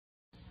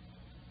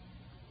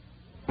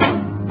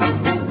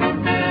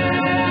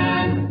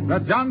the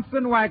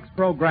Johnson Wax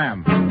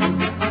Program.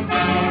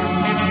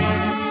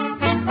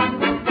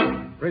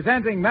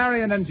 Presenting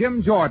Marian and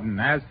Jim Jordan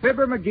as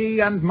Fibber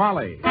McGee and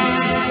Molly.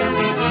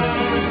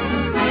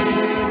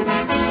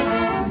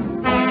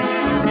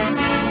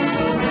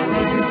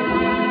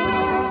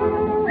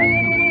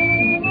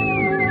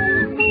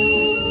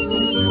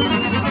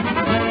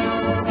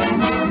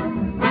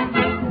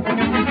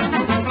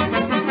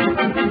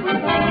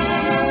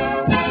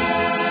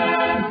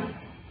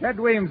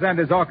 Weems and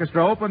his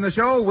orchestra open the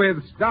show with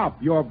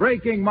Stop, You're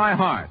Breaking My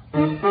Heart.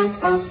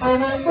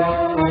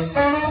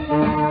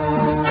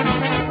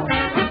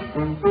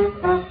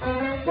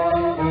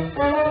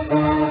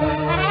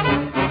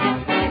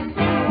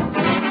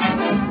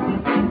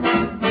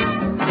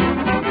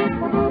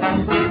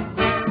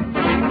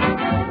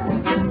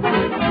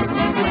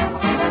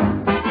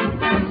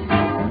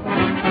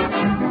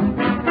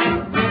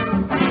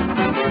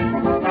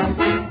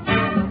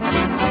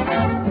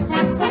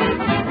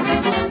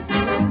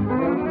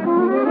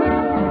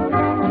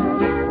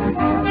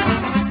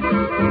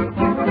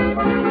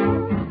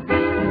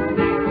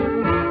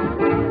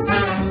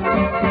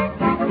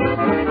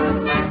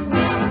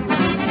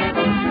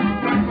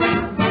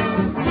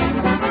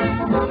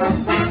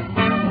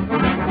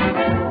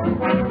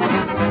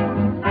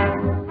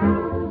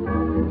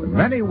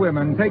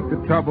 Women take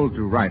the trouble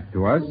to write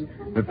to us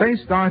that they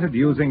started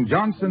using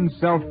Johnson's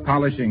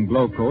self-polishing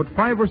glow coat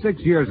 5 or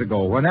 6 years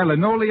ago when their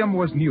linoleum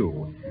was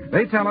new.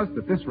 They tell us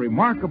that this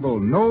remarkable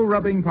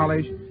no-rubbing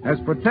polish has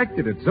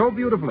protected it so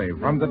beautifully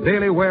from the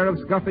daily wear of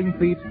scuffing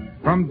feet,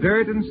 from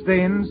dirt and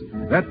stains,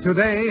 that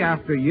today,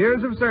 after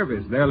years of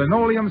service, their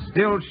linoleum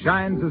still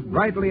shines as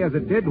brightly as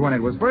it did when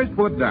it was first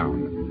put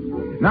down.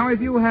 Now,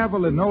 if you have a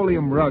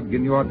linoleum rug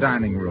in your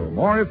dining room,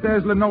 or if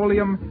there's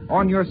linoleum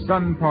on your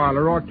sun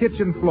parlor or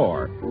kitchen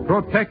floor,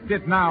 protect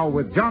it now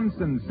with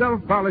Johnson's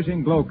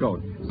self-polishing glow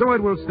coat, so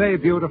it will stay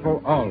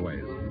beautiful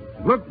always.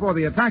 Look for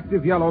the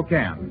attractive yellow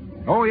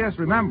can. Oh, yes,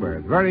 remember,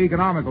 it's very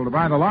economical to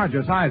buy the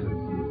larger sizes.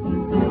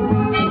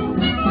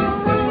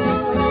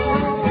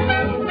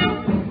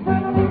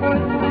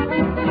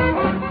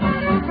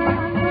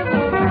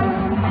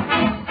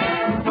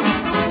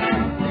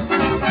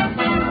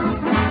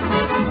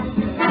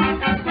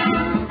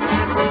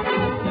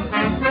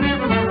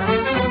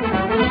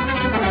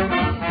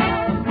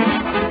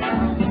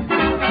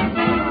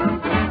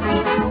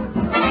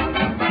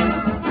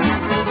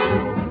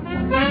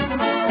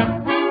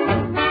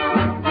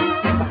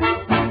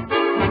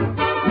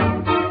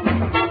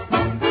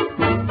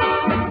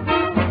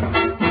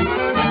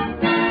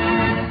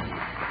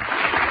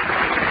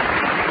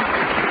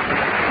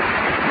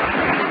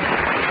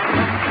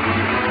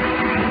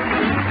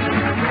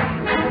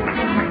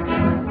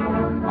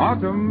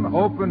 Autumn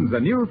opens a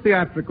new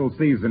theatrical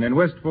season in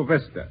Wistful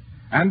Vista,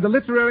 and the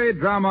Literary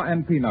Drama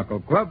and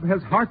Pinochle Club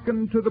has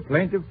hearkened to the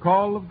plaintive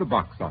call of the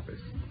box office.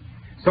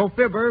 So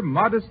Fibber,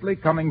 modestly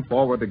coming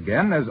forward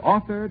again as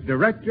author,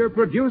 director,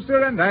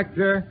 producer, and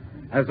actor,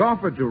 has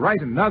offered to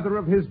write another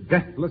of his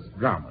deathless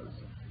dramas.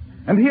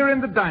 And here in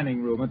the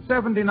dining room at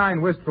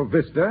 79 Wistful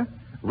Vista,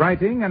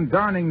 writing and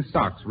darning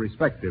socks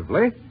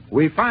respectively,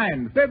 we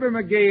find Fibber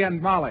McGee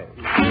and Molly.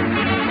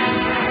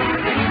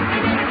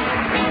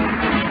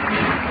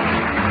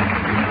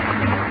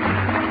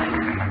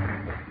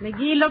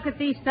 McGee, look at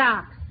these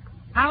socks.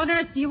 How on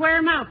earth do you wear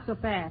them out so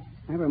fast?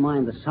 Never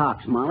mind the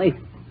socks, Molly.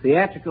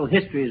 Theatrical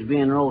history is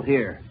being wrote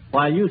here,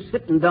 while you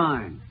sit and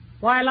darn.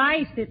 While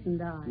I sit and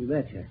darn. You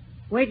betcha.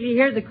 Wait till you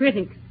hear the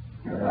critics.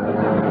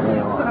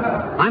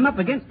 I'm up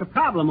against a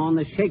problem on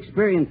this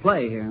Shakespearean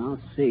play here. Now,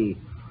 let's see.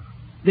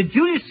 Did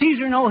Julius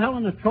Caesar know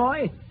Helen of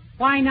Troy?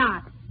 Why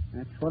not?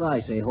 That's what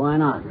I say. Why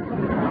not?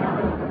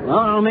 Well,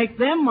 I'll make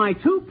them my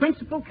two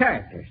principal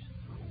characters.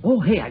 Oh,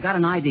 hey, I got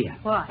an idea.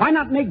 What? Why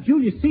not make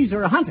Julius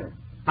Caesar a hunter?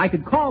 I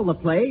could call the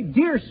play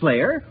Deer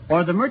Slayer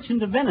or The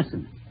Merchant of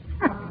Venison.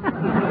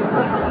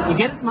 You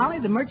get it, Molly?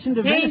 The Merchant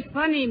of Venison? Ain't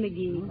funny,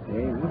 McGee.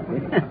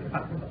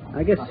 Okay.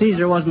 I guess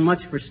Caesar wasn't much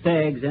for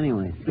stags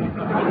anyway.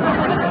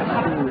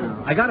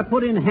 I got to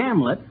put in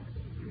Hamlet,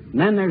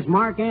 and then there's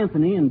Mark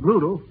Antony and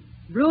Brutus.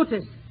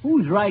 Brutus.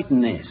 Who's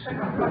writing this?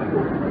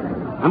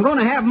 I'm going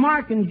to have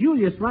Mark and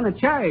Julius run a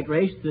chariot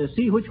race to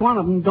see which one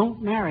of them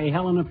don't marry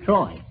Helen of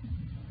Troy.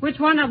 Which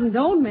one of them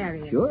don't marry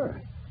her?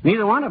 Sure.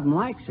 Neither one of them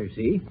likes her,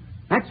 see?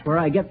 That's where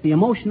I get the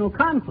emotional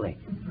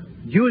conflict.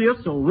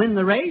 Julius will win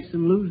the race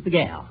and lose the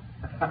gal.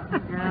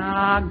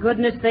 Ah,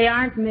 goodness, they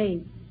aren't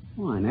made.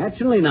 Why,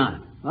 naturally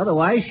not.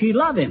 Otherwise, she'd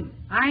love him.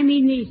 I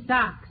mean these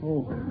socks.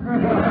 Oh.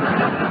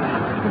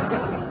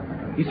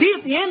 You see,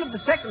 at the end of the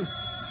second...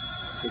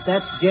 If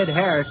that's Jed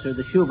Harris or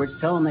the Schuberts,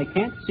 tell them they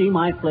can't see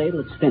my play till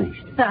it's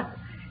finished.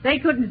 They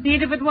couldn't see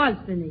it if it was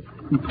finished.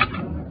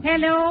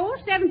 Hello,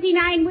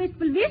 79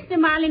 Wistful Vista,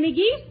 Molly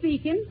McGee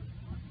speaking.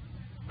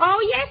 Oh,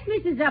 yes,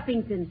 Mrs.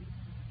 Uppington.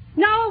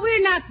 No,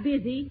 we're not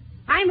busy.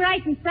 I'm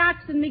writing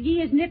socks and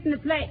McGee is knitting a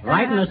play.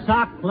 Writing a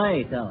sock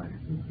play, tell her.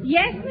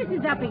 Yes,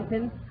 Mrs.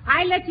 Uppington.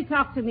 I'll let you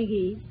talk to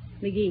McGee.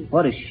 McGee.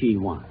 What does she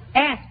want?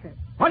 Ask her.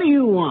 What do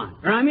you want?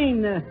 Or,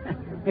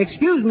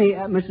 excuse me,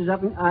 Mrs.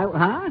 Uppington.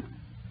 Huh?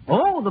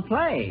 Oh, the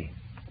play.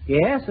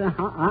 Yes,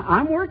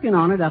 I'm working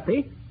on it,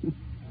 Uppy.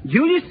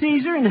 Julius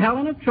Caesar and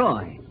Helen of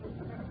Troy.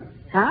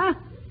 Huh?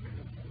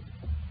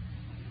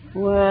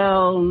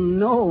 Well,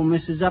 no,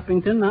 Mrs.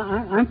 Uppington.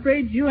 I'm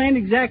afraid you ain't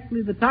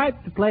exactly the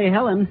type to play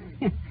Helen.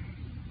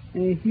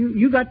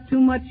 You got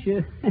too much,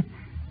 too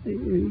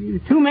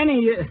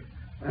many...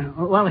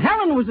 well,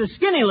 Helen was a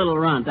skinny little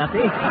runt, Uppy.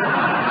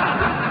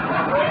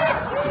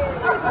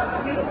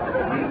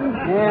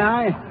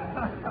 Yeah,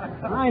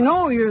 I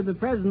know you're the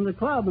president of the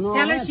club and all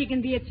that. Tell her she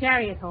can be a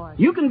chariot horse.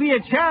 You can be a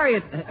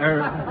chariot...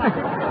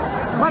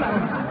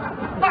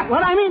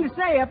 What I mean to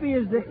say, Uppy,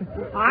 is that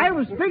I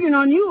was figuring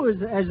on you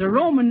as a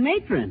Roman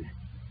matron.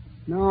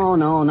 No,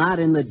 not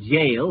in the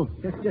jail.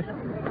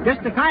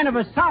 Just a kind of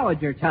a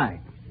dowager type.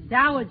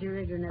 Dowager,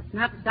 Ignorance,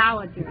 not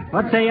dowager.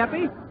 What say,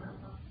 Uppy?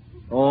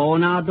 Oh,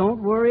 now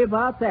don't worry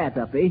about that,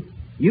 Uppy.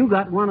 You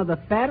got one of the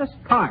fattest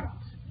parts.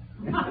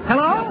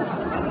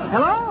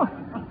 Hello?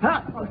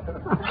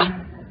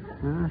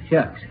 Ah,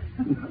 shucks.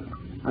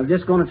 I'm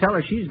just going to tell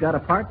her she's got a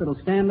part that'll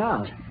stand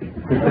out.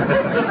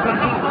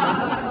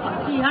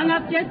 She hung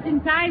up just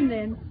in time,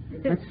 then.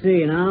 Let's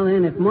see, now,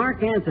 then, if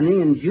Mark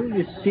Antony and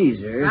Julius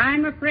Caesar...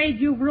 I'm afraid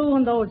you've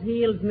ruined those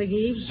heels,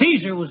 McGee.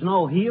 Caesar was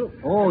no heel.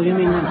 Oh, you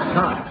mean them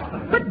socks.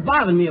 Quit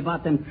bothering me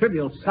about them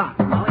trivial socks,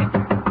 Molly.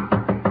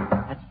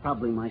 That's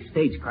probably my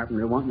stage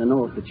carpenter wanting to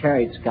know if the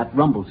chariot's got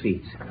rumble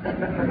seats.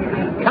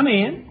 Come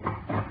in.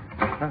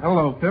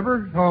 Hello,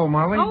 Fibber. Hello,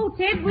 Molly. Oh,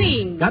 Ted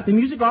Weems. Got the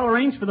music all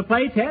arranged for the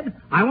play, Ted?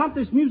 I want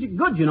this music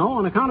good, you know,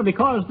 on account of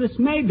because this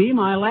may be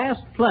my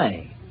last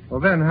play. Well,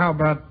 then, how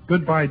about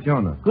Goodbye,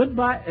 Jonah?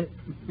 Goodbye...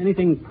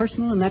 anything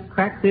personal in that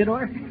crack,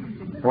 Theodore?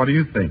 What do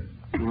you think?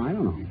 Oh, I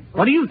don't know.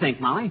 What do you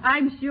think, Molly?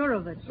 I'm sure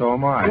of it. So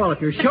am I. Well,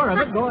 if you're sure of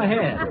it, go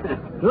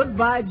ahead.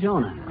 Goodbye,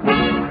 Jonah.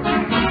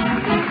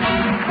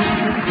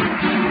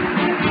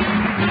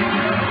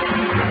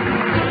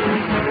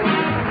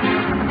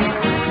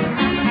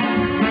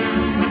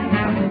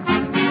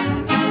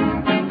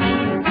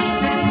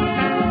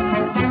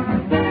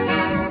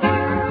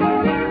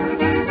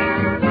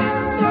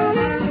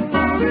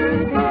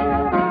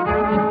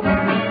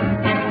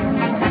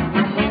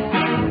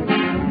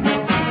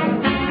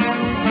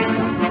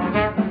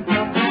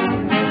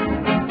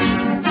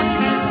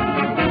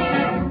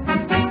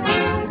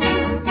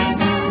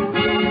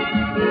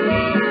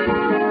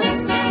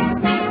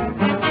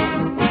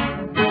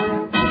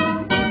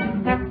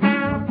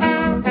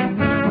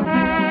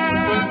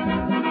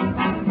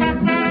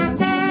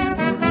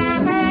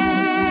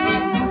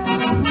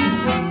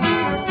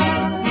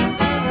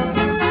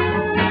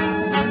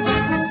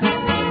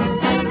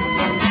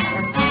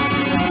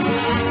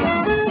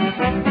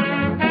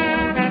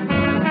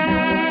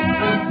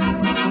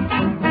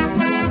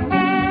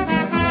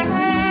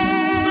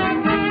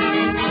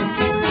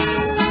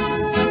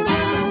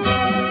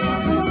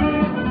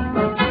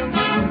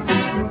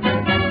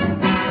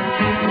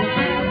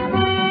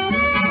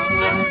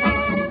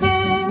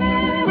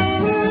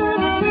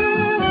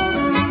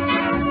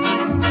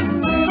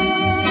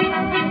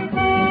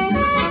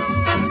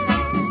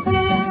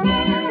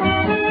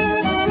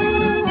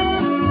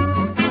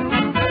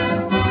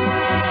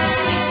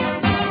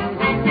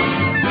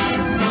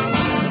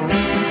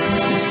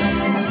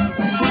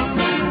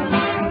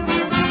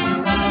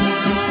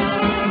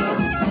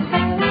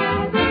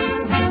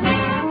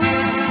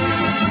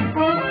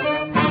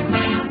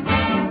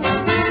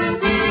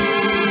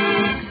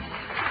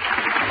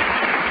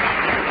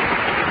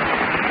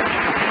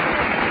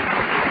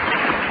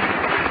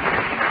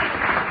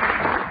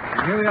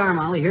 Here we are,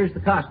 Molly. Here's the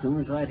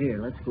costumes right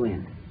here. Let's go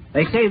in.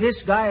 They say this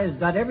guy has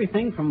got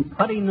everything from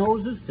putty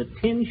noses to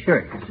tin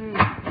shirts.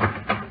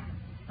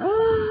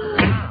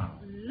 Oh,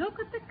 look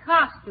at the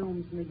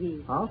costumes,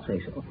 McGee. I'll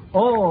say so.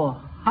 Oh,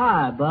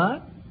 hi,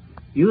 Bud.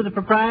 You the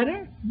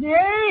proprietor?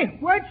 Yay,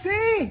 what's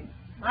see?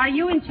 Are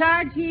you in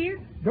charge here?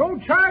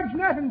 Don't charge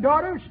nothing,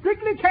 daughter.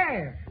 Strictly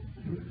cash.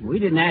 We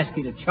didn't ask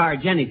you to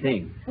charge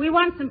anything. We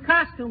want some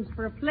costumes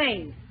for a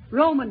play.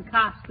 Roman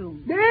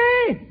costumes.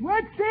 Yay,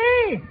 what's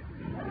see?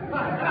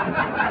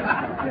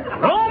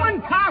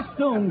 Roman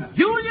costumes,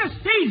 Julius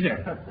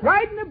Caesar.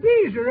 Riding a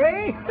beezer,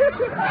 eh?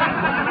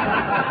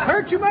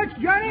 Hurt you much,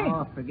 Johnny?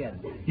 Oh, forget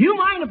it. Do you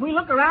mind if we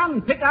look around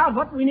and pick out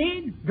what we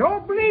need?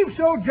 Don't believe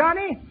so,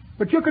 Johnny.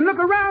 But you can look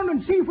around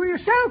and see for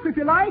yourself if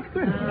you like.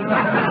 Kind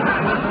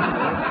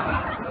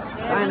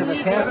of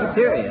a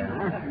cafeteria,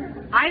 huh?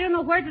 I don't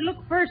know where to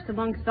look first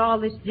amongst all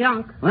this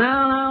junk. Well,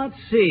 now, let's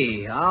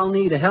see. I'll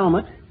need a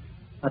helmet,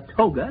 a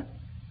toga,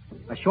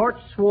 a short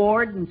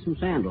sword, and some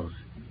sandals.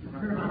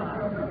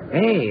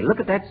 Hey, look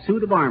at that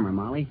suit of armor,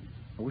 Molly.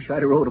 I wish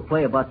I'd have wrote a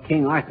play about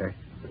King Arthur.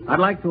 I'd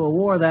like to have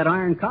wore that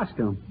iron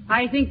costume.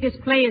 I think this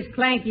play is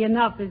clanky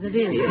enough as it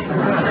is.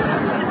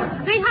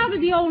 Say, how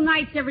did the old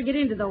knights ever get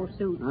into those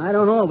suits? I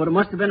don't know, but it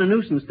must have been a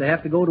nuisance to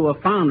have to go to a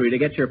foundry to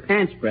get your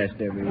pants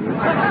pressed every year.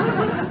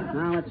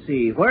 Now, let's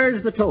see.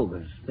 Where's the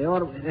togas? They ought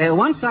to...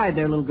 one side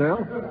there, little girl.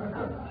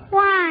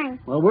 Why?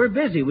 Well, we're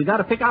busy. We got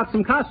to pick out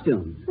some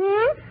costumes.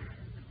 Hmm?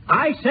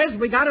 I says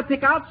we got to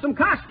pick out some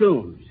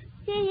costumes.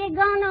 Gee, you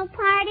going to a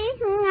party?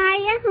 Are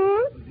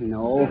you?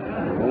 No,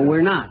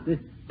 we're not.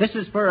 This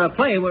is for a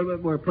play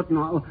we're putting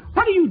on.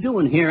 What are you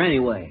doing here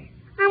anyway?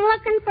 I'm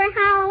looking for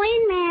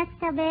Halloween mask,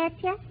 I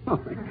betcha.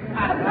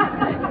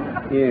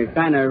 You're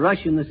kind of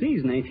rushing the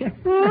season, ain't you?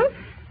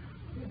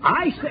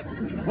 I said,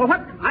 well,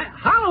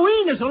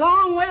 Halloween is a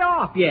long way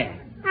off yet.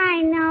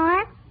 I know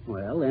it.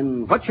 Well,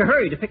 then what's your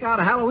hurry to pick out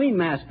a Halloween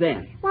mask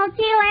then? Well,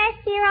 gee,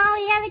 last year all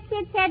the other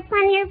kids had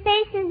funnier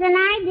faces than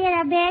I did,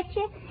 I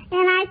betcha.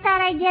 And I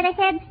thought I'd get a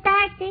head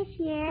start this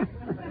year.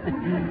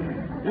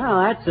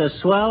 Oh, that's a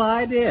swell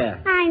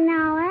idea. I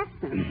know it.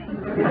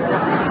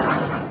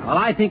 Well,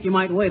 I think you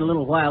might wait a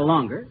little while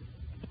longer.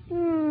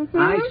 Mm-hmm.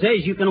 I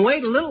says you can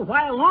wait a little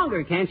while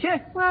longer, can't you?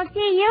 Well, gee,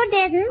 you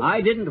didn't.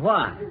 I didn't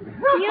what?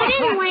 You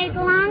didn't wait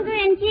longer,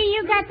 and gee,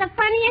 you got the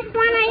funniest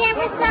one I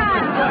ever saw.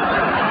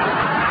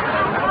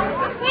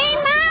 Hey,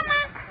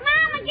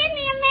 Mama, give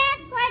me a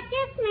mask like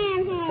this man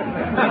has.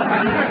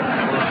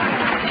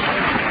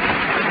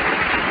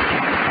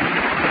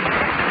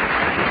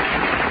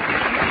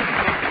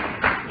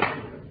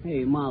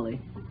 Hey, Molly,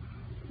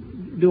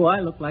 do I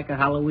look like a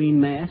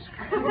Halloween mask?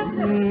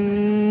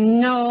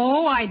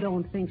 No, I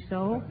don't think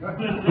so.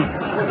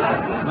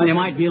 Well, you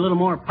might be a little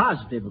more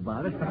positive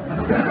about it.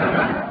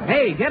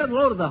 Hey, get a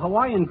load of the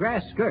Hawaiian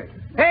grass skirt.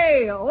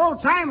 Hey,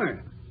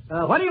 old-timer,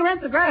 what do you rent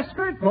the grass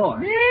skirt for?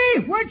 Me?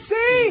 What's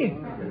he?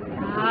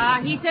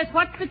 He says,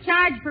 what's the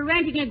charge for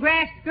renting a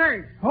grass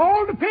skirt?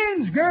 All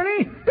depends,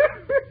 girlie.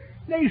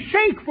 They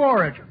shake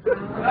for it.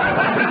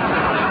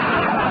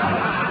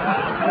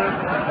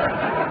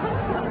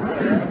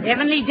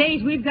 Heavenly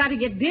days, we've got to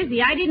get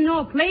busy. I didn't know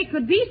a play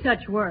could be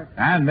such work.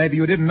 And maybe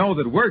you didn't know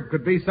that work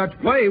could be such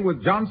play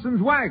with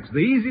Johnson's Wax, the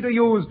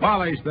easy-to-use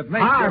polish that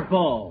makes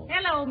Harlow.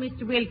 Hello,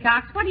 Mr.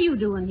 Wilcox. What are you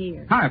doing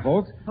here? Hi,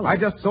 folks. Hello. I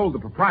just sold the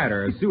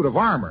proprietor a suit of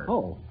armor.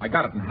 Oh. I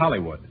got it in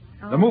Hollywood.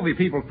 The movie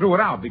people threw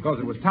it out because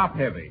it was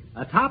top-heavy.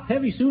 A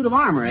top-heavy suit of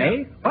armor,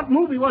 eh? What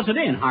movie was it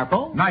in,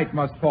 Harpo? Night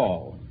Must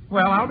Fall.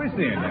 Well, I'll be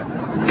seeing you.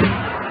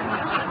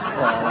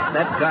 Oh, if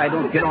that guy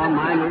don't get on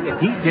my nerve,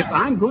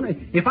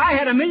 if I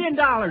had $1 million,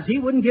 he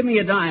wouldn't give me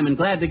a dime, and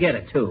glad to get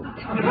it, too.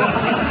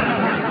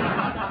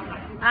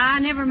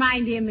 Never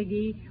mind him,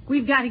 McGee.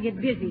 We've got to get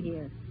busy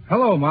here.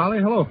 Hello, Molly.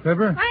 Hello,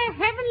 Fibber. Why,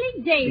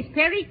 heavenly days,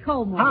 Perry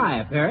Como.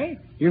 Hi, Perry.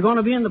 You're going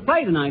to be in the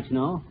play tonight, you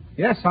know.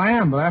 Yes, I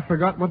am, but I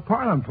forgot what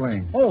part I'm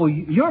playing. Oh,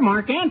 you're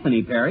Mark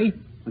Anthony, Perry.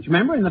 Don't you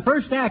remember, in the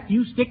first act,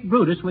 you stick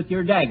Brutus with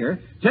your dagger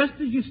just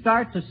as you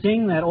start to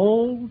sing that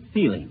old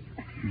feeling.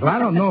 But I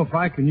don't know if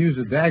I can use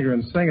a dagger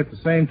and sing at the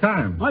same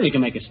time. Well, you can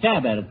make a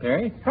stab at it,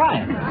 Perry.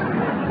 Try it.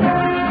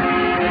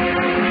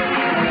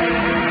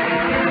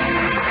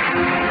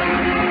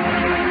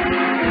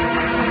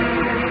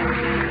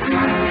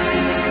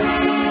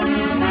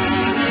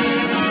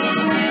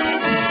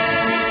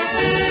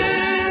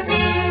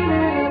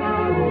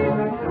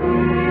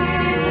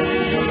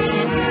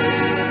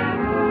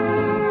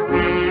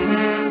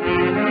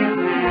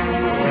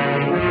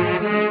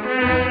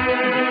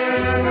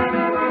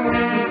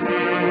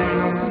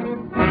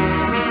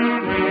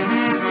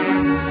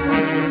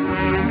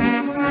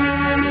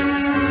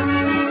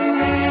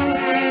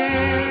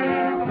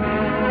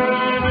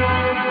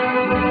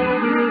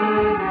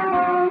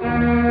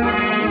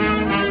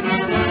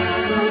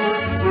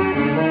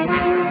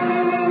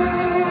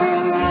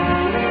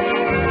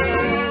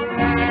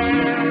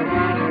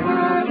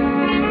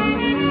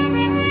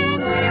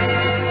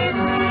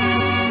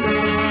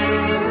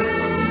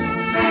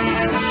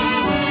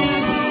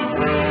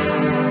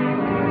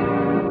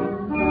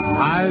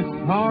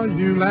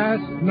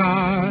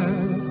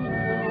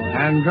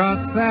 And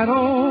got that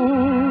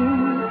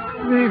old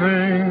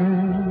feeling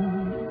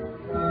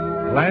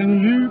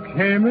when you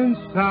came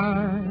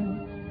inside.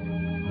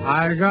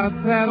 I got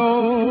that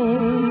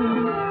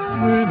old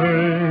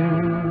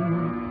feeling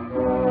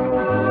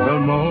the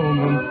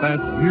moment that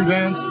you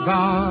danced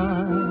by.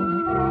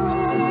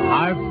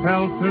 I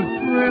felt a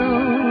thrill,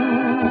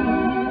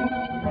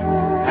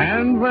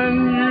 and when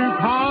you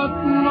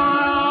caught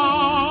my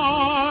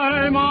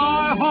eye,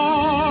 my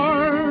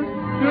heart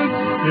stood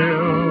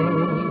still.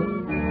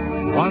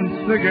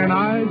 Once again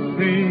I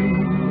seem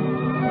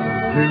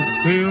to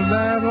feel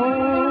that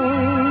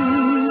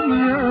old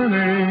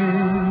yearning,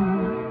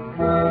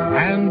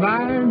 and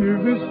I knew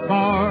the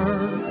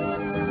spark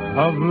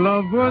of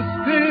love was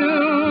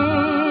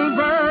still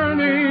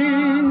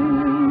burning.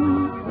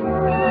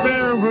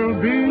 There will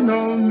be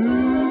no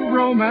new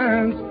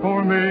romance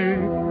for me.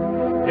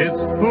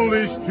 It's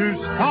foolish to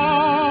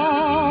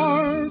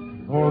start,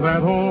 for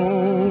that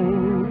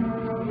old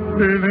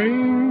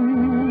feeling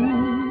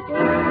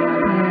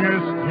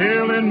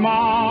still in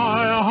my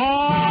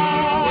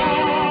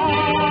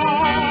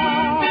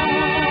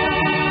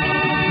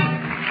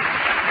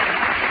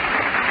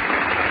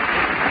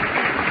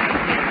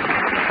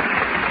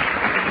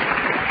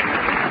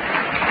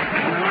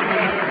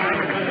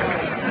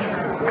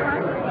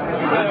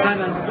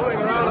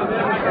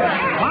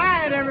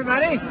Quiet,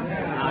 everybody.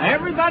 Now,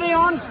 everybody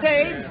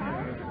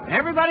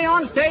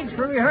on stage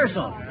for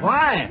rehearsal.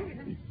 Quiet.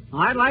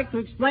 I'd like to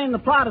explain the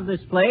plot of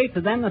this play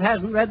to them that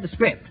hasn't read the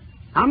script.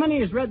 How many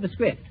has read the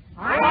script?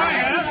 Oh,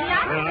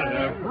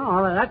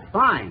 that's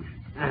fine.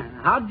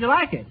 How did you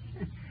like it?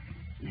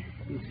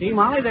 You see,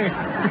 Molly,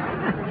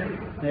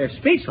 they're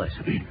speechless.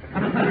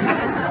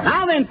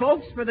 Now then,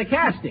 folks, for the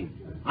casting.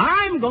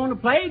 I'm going to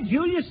play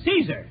Julius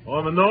Caesar.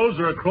 On the nose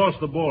or across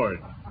the board?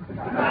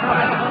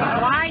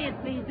 Quiet,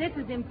 please. This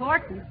is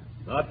important.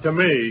 Not to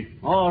me.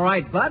 All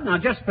right, Bud. Now,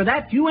 just for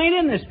that, you ain't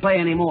in this play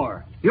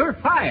anymore. You're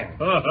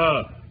fired.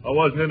 I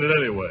wasn't in it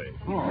anyway.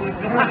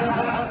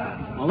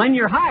 Oh. Well, then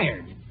you're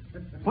hired.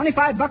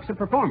 $25 a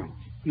performance.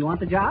 You want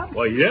the job?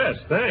 Why, yes,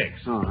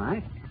 thanks. All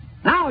right.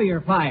 Now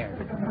you're fired.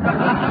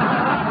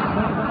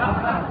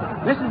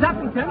 Mrs.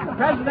 Uppington, the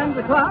president of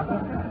the club.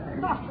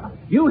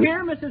 You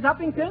here, Mrs.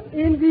 Uppington?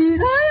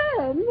 Indeed I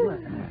am.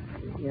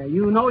 Yeah,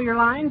 you know your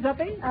lines,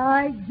 Uppy?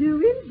 I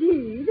do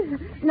indeed.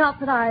 Not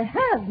that I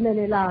have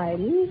many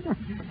lines.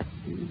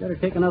 You better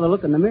take another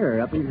look in the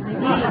mirror, Uppy.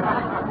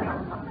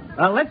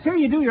 Let's hear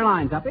you do your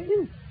lines, Uppy.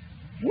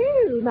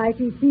 Hail,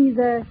 mighty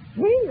Caesar,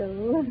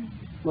 hail.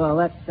 Well,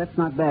 that's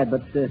not bad,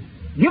 but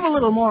give a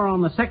little more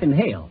on the second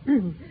hail.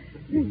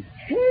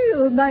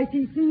 Hail,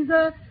 mighty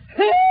Caesar,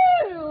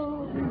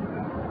 hail.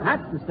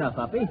 That's the stuff,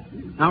 Uppy.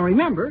 Now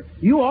remember,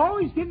 you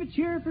always give a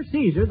cheer for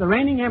Caesar, the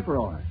reigning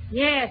emperor.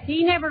 Yes,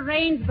 he never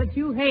reigns, but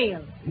you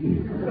hail.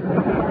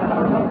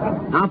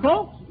 Now,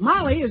 folks,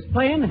 Molly is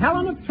playing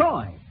Helen of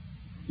Troy.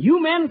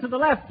 You men to the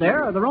left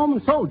there are the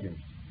Roman soldiers.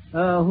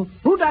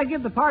 Who'd I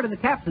give the part of the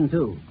captain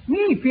to?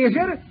 Me,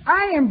 Fisher.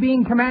 I am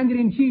being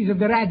commander-in-chief of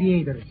the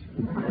Radiators.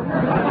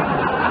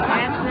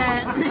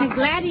 That's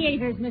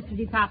gladiators, Mr.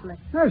 DePoplis.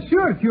 Oh,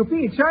 sure, Cupid.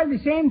 It's all the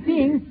same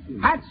thing.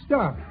 Hot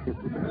stuff.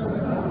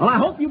 Well, I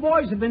hope you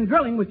boys have been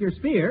drilling with your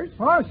spears.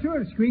 Oh,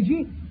 sure,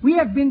 Squeegee. We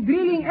have been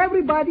drilling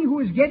everybody who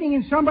is getting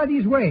in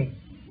somebody's way.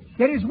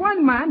 There is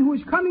one man who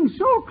is coming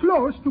so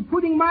close to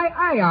putting my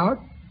eye out,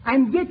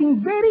 I'm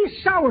getting very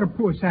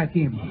sourpuss at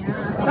him.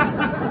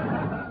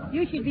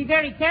 You should be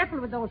very careful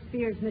with those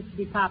spears, Mr.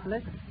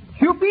 DePoplis.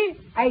 Cupid,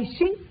 I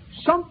think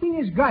something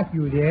has got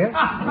you there.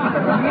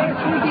 Yes,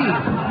 indeed.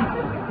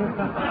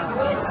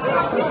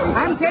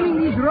 I'm telling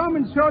these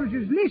Roman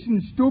soldiers,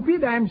 listen,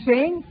 stupid, I'm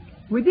saying,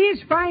 with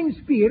these fine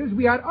spears,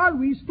 we are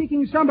always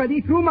sticking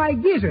somebody through my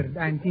gizzard,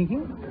 I'm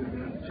thinking.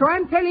 So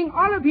I'm telling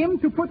all of him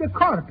to put a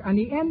cork on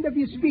the end of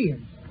his spear.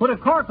 Put a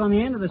cork on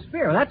the end of the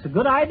spear. That's a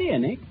good idea,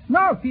 Nick.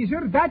 No,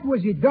 Fisher, that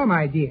was a dumb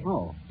idea.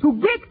 Oh. To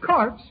get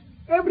corks,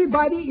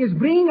 everybody is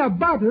bringing a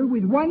bottle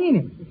with one in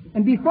it.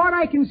 And before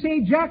I can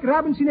say Jack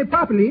Robinson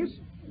Apopolis,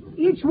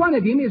 each one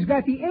of them has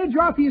got the edge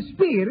off his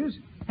spears,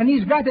 and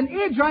he's got an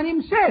edge on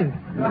himself.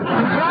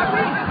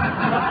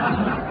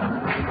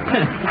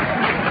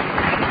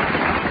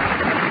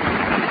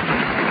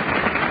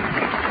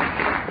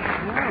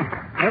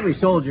 Well, every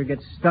soldier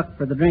gets stuck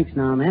for the drinks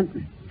now and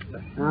then.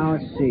 Now,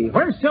 let's see.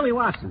 Where's Silly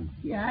Watson?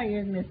 Yeah,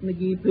 yes, Miss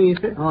McGee, please,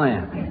 sir. Oh,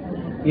 yeah.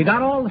 You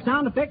got all the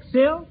sound effects,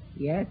 Sil?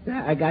 Yes, sir.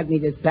 I got me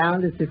the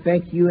soundest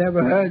effects you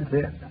ever heard,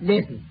 sir.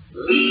 Listen.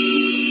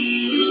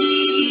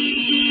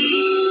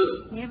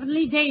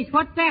 Heavenly days,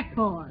 what's that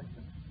for?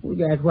 Well,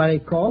 that's what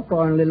it's called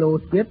for in a little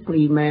old script,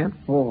 please, ma'am.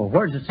 Oh,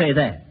 where does it say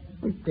that?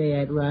 It say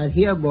that right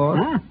here, boy.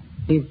 Huh?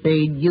 It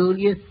say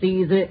Julius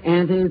Caesar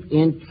enters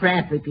in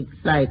traffic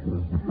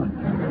excitement.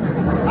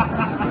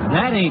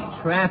 That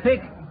ain't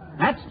traffic.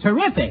 That's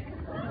terrific.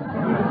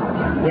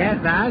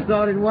 Yes, I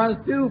thought it was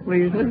too,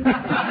 please.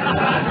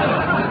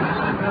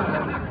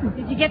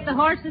 Did you get the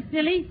horses,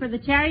 Silly, for the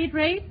chariot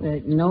race?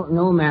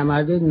 No, ma'am,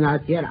 I did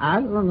not yet.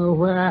 I don't know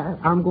where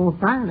I'm going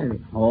to find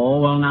it. Oh,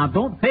 well, now,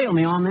 don't fail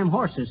me on them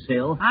horses,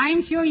 Sil.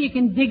 I'm sure you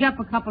can dig up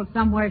a couple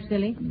somewhere,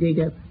 Silly. Dig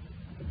up.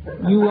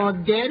 You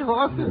want dead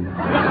horses?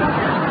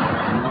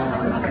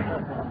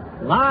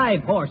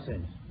 Live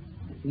horses.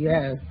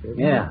 Yes.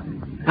 Yeah.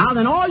 Now,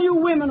 then, all you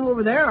women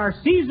over there are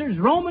Caesar's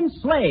Roman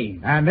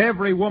slaves. And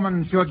every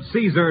woman should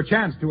Caesar a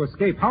chance to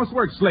escape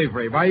housework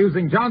slavery by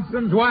using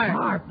Johnson's wax.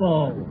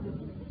 Harpo,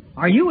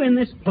 are you in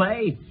this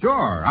play?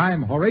 Sure,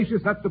 I'm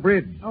Horatius at the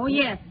bridge. Oh,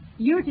 yes.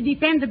 You're to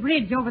defend the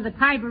bridge over the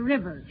Tiber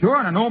River. Sure,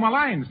 and I know my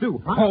lines,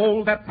 too. Huh?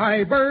 Hold that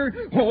Tiber,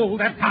 hold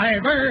that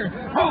Tiber,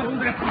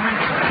 hold that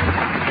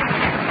Tiber.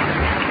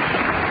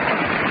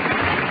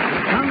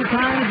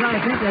 Sometimes I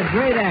think a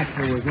great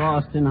actor was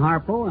lost in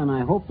Harpo, and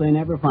I hope they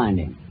never find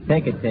him.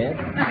 Take it, Ted.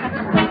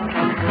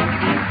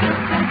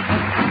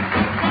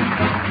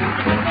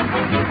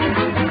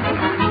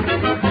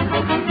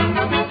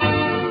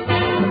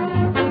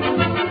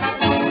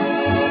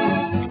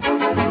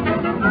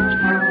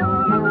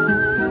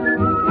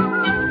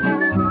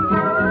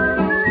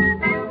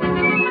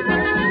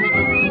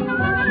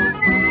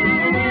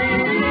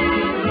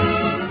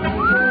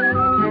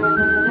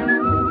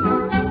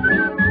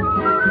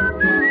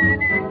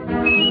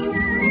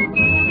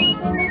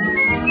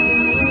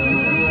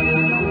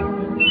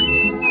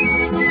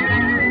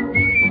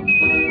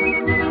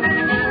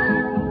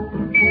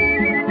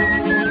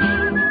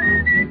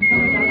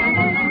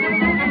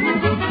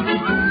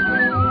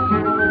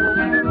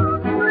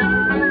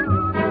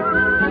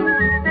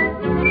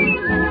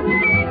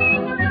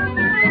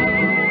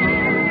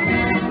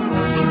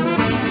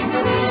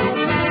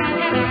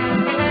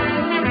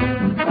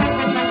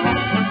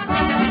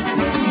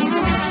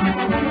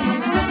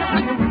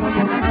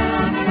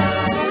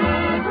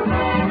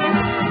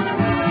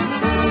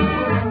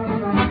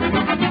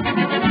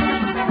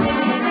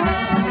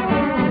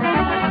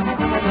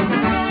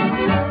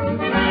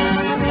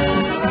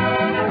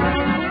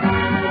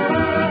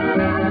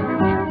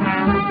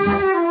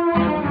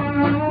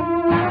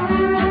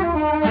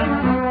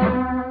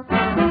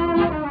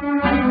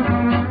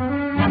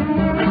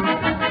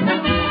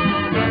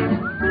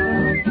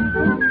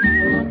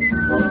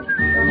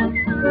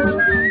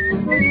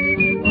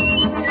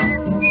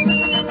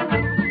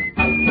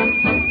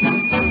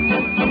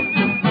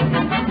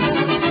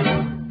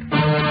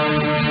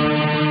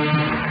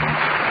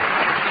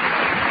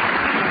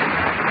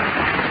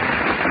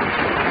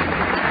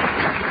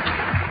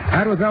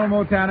 was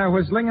Elmo Tanner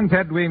whistling and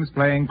Ted Weems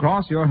playing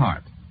Cross Your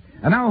Heart.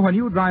 And now when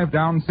you drive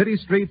down city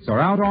streets or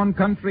out on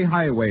country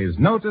highways,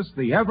 notice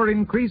the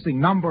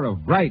ever-increasing number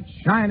of bright,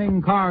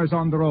 shining cars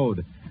on the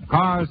road.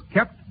 Cars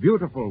kept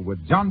beautiful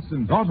with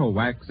Johnson's Auto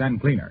Wax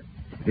and Cleaner.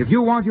 If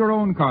you want your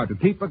own car to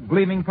keep a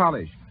gleaming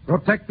polish,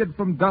 protected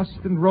from dust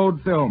and road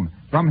film,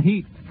 from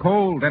heat,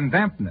 cold, and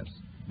dampness,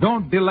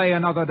 don't delay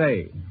another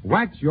day.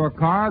 Wax your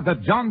car the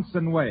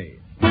Johnson way.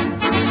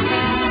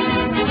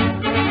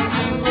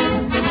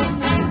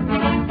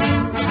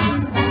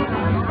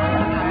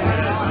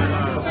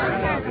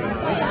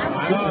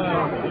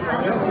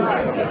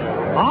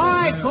 All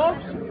right,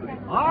 folks.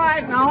 All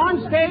right, now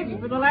on stage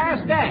for the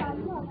last act.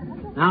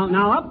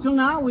 Now, up till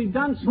now, we've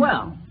done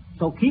swell.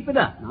 So keep it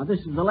up. Now, this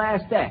is the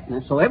last act.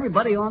 Now, so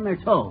everybody on their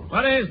toes.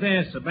 What is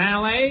this, a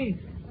ballet?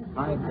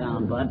 Pipe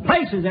down, Bud.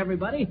 Places,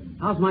 everybody.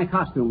 How's my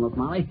costume look,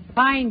 Molly?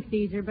 Fine,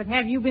 Caesar, but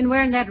have you been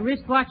wearing that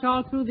wristwatch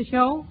all through the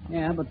show?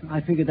 Yeah, but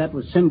I figured that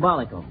was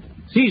symbolical.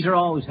 Caesar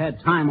always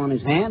had time on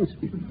his hands.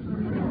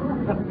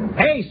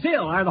 Hey,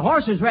 Sil, are the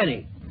horses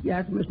ready?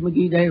 Yes, Miss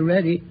McGee, they're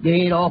ready. They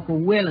ain't awful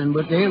willing,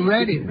 but they're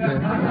ready.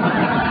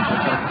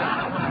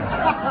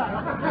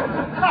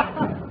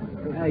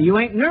 You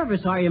ain't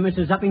nervous, are you,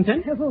 Mrs.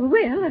 Uppington? Well,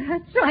 a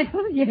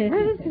trifle, yes.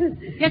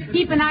 Just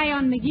keep an eye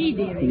on McGee,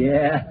 dearie.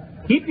 Yeah.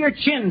 Keep your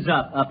chins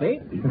up, Uppy.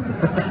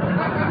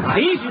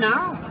 Easy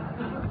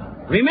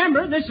now.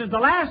 Remember, this is the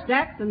last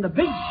act and the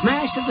big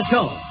smash of the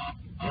show.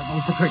 There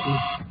goes the curtain.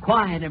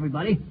 Quiet,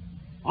 everybody.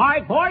 All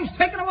right, boys,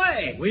 take it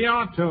away. We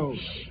ought to.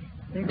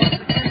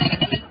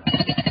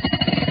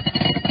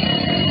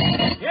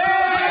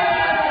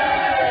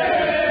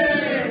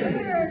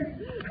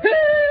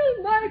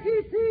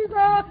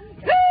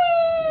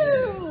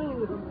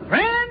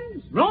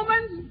 Friends,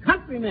 Romans,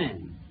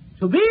 countrymen,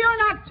 to be or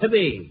not to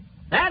be?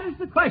 That is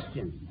the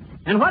question.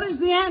 And what is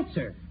the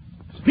answer?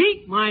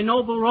 Speak, my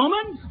noble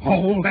Romans.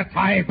 Hold the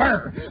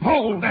tiber!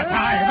 Hold the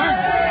tiber!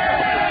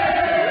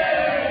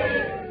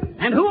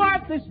 And who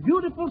art this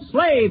beautiful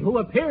slave who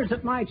appears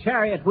at my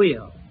chariot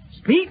wheel?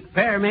 Speak,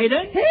 fair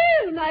maiden.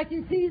 Hail,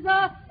 mighty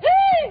Caesar!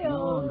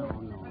 Hail!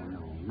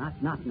 No.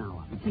 Not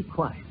now. Keep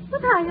quiet.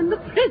 But I am the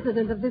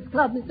president of this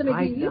club, Mr.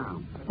 Right McGee.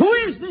 down. Who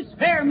is this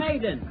fair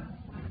maiden?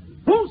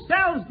 Who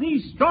sells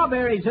these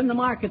strawberries in the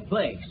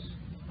marketplace?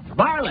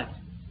 Varlet,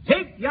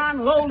 take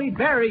yon lowly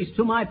berries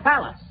to my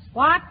palace.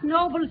 What,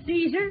 noble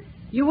Caesar?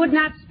 You would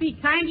not speak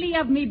kindly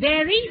of me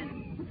berries?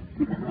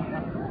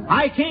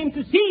 I came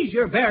to seize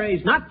your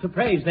berries, not to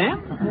praise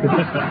them.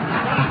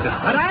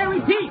 But I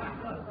repeat,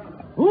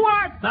 who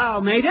art thou,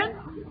 maiden?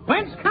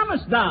 Whence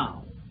comest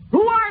thou?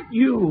 Who art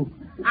you?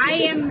 I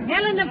am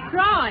Helen of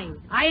Troy.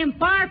 I am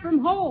far from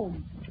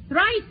home.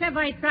 Thrice have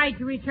I tried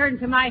to return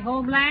to my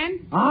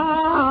homeland.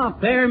 Ah,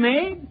 fair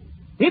maid,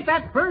 if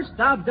at first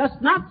thou dost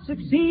not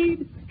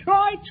succeed,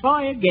 try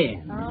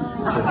again.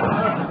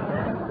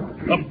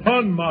 A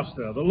pun,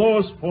 master, the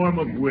lowest form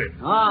of wit.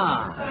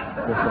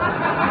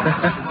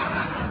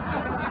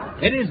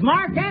 It is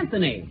Mark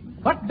Antony.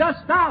 What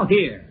dost thou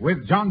here?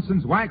 With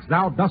Johnson's wax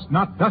thou dost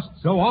not dust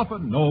so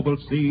often, noble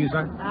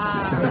Caesar.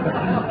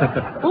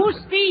 Who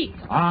speaks?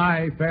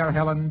 I, fair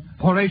Helen,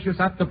 Horatius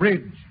at the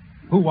bridge.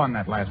 Who won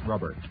that last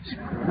rubber?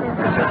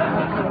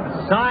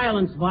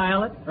 Silence,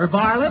 Varlet.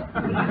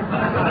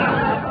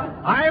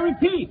 I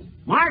repeat,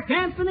 Mark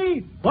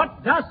Antony,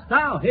 what dost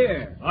thou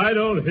here? I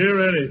don't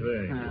hear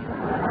anything.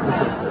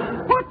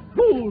 What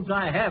fools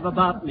I have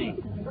about me.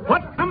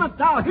 What cometh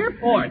thou here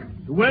for?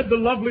 To wed the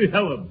lovely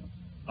Helen.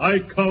 I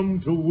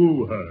come to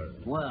woo her.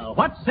 Well,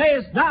 what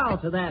sayest thou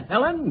to that,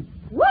 Helen?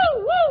 Woo,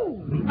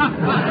 woo!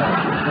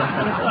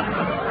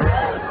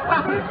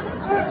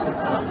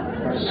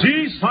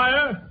 See,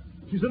 sire,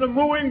 she's in a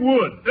wooing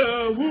mood.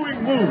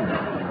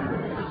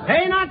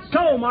 Say not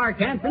so,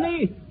 Mark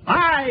Antony.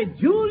 I,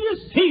 Julius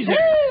Caesar.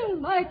 Hail,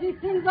 mighty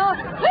Caesar!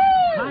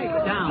 Hail!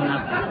 Pipe down.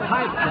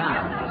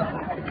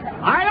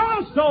 I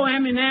also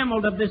am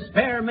enameled of this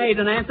fair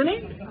maiden,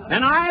 Antony,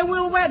 and I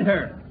will wed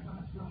her.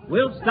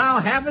 Wilt thou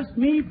havest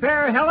me,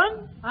 fair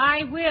Helen?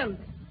 I will.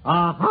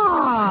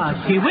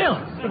 Aha, she will.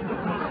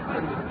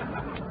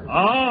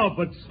 Ah,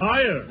 but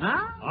sire,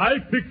 Huh? I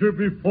picked her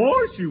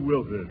before she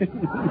wilted.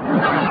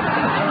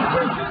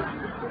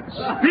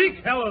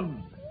 Speak,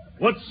 Helen.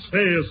 What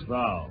sayest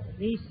thou?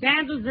 These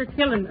sandals are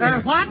killing.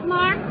 What,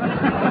 Mark?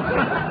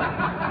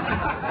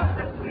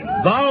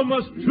 Thou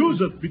must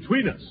choose it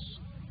between us.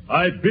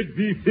 I bid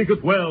thee think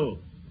it well,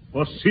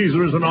 for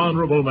Caesar is an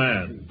honorable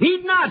man.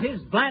 Heed not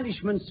his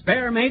blandishments,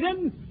 fair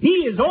maiden. He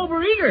is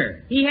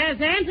overeager. He has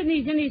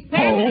Antony's in his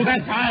pants. Hold the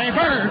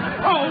tiber!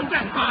 Hold the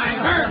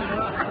tiber!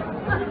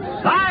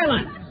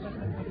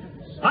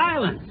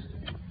 Silence.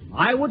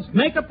 I would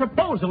make a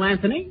proposal,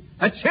 Antony.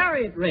 A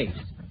chariot race.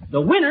 The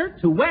winner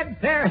to wed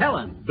fair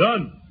Helen.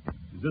 Done.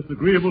 Is this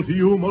agreeable to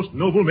you, most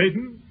noble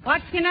maiden?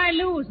 What can I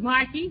lose,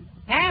 Marky?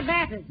 Have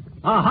at it.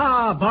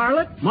 Aha,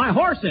 Varlet, my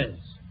horses.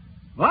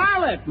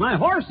 Varlet, my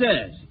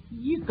horses.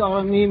 You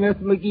calling me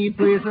Mr. McGee,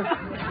 please?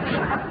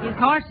 His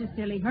horse is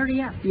silly. Hurry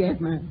up. Yes,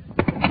 ma'am.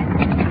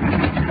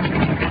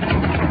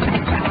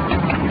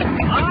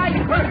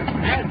 I first,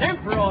 as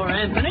Emperor,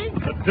 Anthony.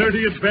 A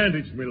dirty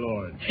advantage, my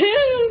lord.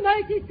 Hail,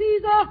 mighty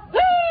Caesar!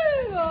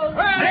 Hail!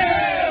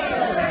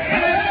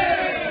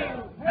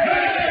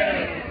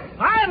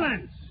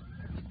 Silence!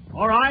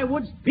 Or I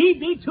would speed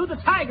thee to the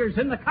tigers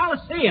in the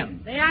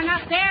Colosseum. They are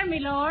not there, my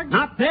lord.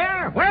 Not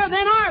there? Where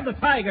then are the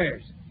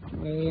tigers?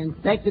 In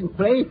second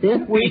place this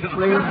week,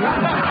 please.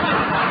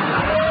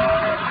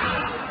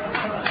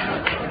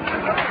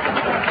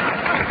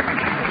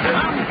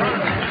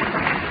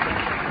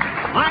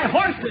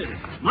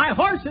 My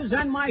horses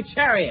and my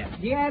chariot.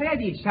 They are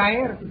ready,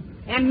 sire.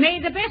 And may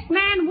the best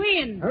man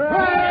win.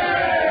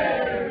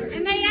 Hooray!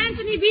 And may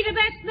Anthony be the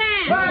best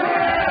man.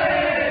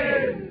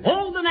 Hooray!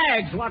 Hold the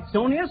nags,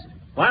 Watsonius,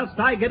 whilst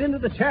I get into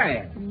the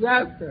chariot.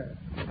 Yes, sir.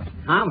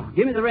 Now,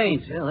 give me the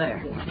reins.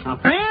 There. Now,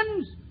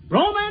 friends,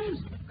 Romans,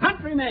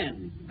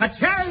 countrymen, a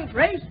chariot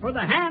race for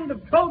the hand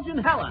of Trojan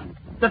Helen.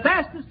 The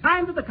fastest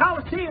time to the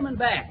Colosseum and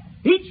back.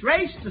 Each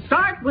race to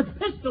start with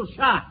pistol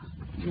shots.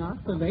 Not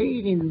so they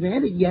ain't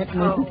invented yet,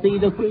 Mr.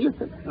 Cedar Creek.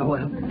 Oh,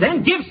 well,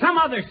 then give some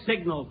other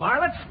signal,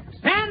 varlets.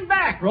 Stand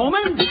back,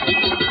 Romans.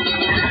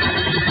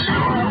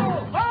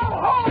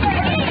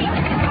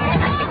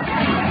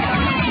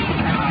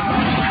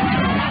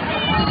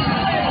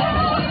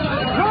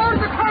 Lower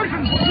the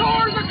curtain!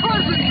 Lower the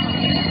curtain!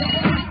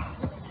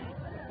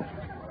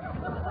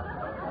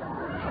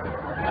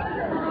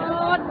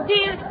 Oh,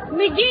 dear.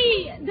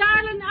 McGee,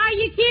 darling, are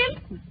you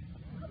killed?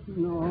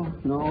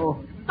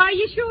 No. Are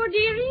you sure,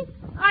 dearie?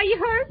 Are you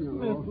hurt?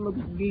 No,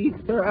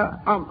 McGee, sir,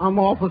 I'm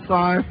awful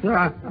sorry,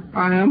 sir.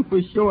 I am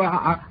for sure.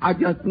 I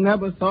just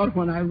never thought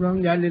when I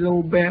rung that little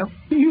old bell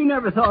You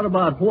never thought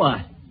about what?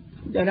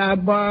 that I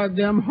borrowed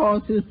them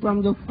horses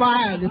from the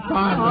fire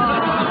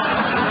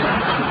department.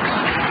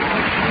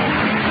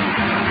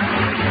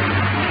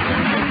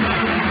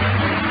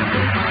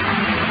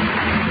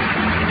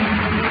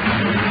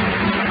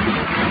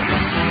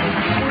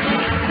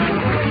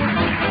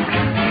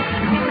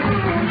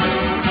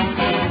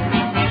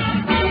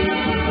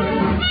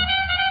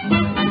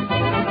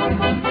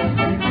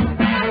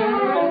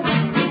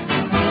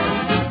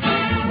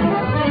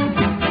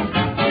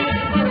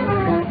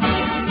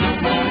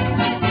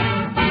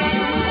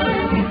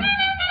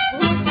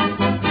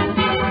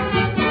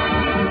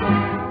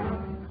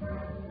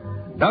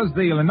 Does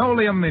the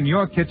linoleum in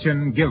your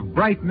kitchen give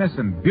brightness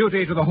and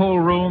beauty to the whole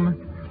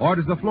room, or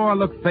does the floor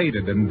look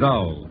faded and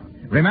dull?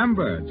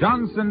 Remember,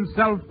 Johnson's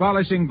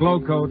self-polishing glow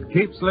coat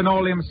keeps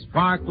linoleum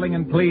sparkling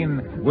and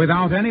clean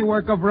without any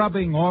work of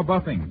rubbing or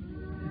buffing.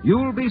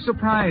 You'll be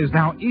surprised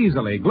how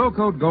easily glow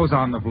coat goes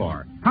on the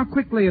floor, how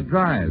quickly it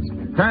dries,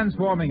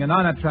 transforming an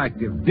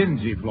unattractive,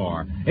 dingy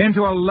floor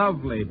into a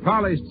lovely,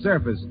 polished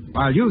surface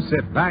while you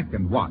sit back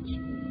and watch.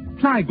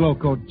 Try glow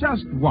coat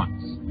just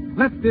once.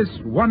 Let this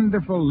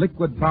wonderful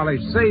liquid polish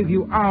save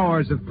you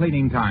hours of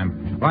cleaning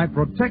time by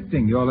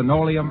protecting your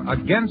linoleum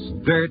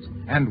against dirt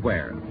and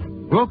wear.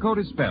 Glow Coat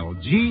is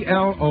spelled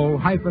Glo-Coat.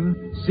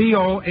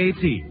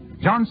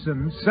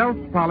 Johnson's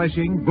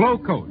self-polishing Glow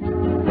Coat.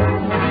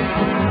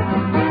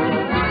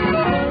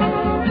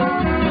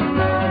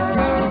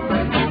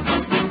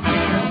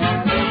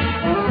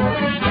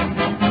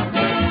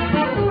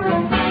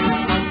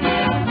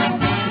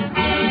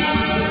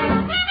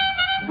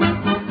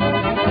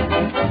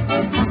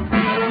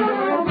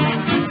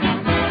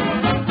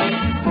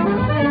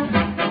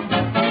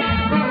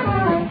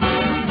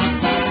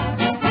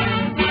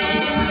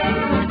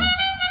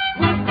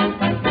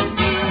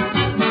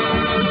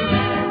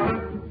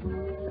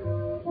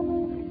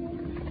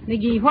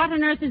 McGee, what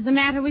on earth is the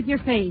matter with your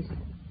face?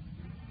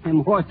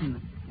 Them horses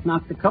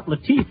knocked a couple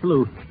of teeth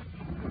loose.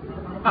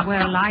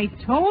 Well, I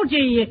told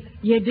you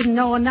didn't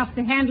know enough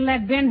to handle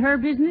that Ben-Hur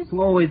business.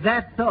 Oh, is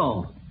that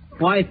so?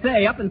 Why,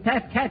 say, up in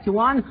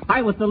Saskatchewan,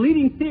 I was the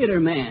leading theater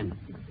man.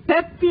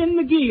 Thespian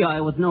McGee,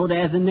 I was known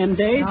as in them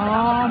days.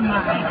 Oh,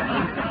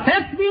 my.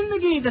 Thespian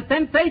McGee, the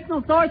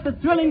sensational source of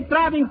thrilling,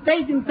 throbbing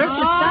faith in circus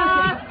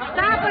dancing.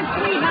 Stop it,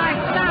 sweetheart,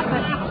 stop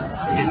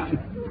it.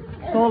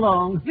 So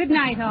long. Good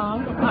night, all.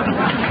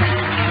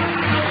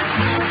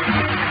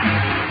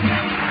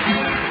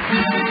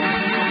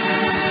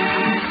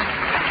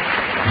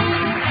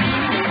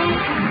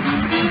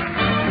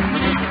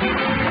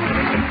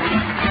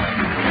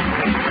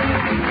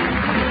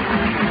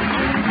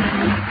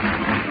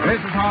 This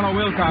is Harlow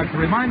Wilcox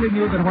reminding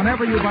you that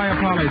whenever you buy a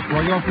polish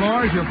for your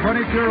floors, your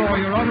furniture, or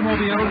your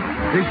automobile,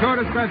 be sure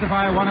to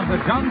specify one of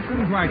the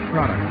Johnson's wax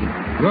products.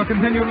 Your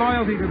continued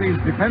loyalty to these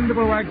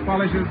dependable wax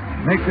polishes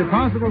makes it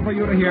possible for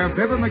you to hear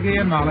Fibber, McGee,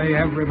 and Molly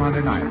every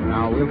Monday night.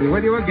 Now, we'll be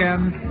with you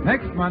again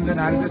next Monday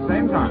night at the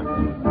same time.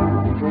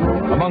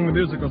 Among the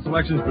musical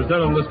selections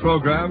presented on this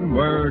program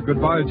were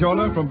Goodbye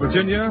Jonah from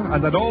Virginia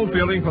and That Old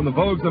Feeling from the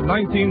Vogues of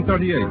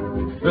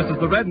 1938. This is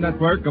the Red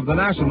Network of the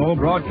National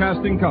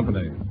Broadcasting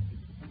Company.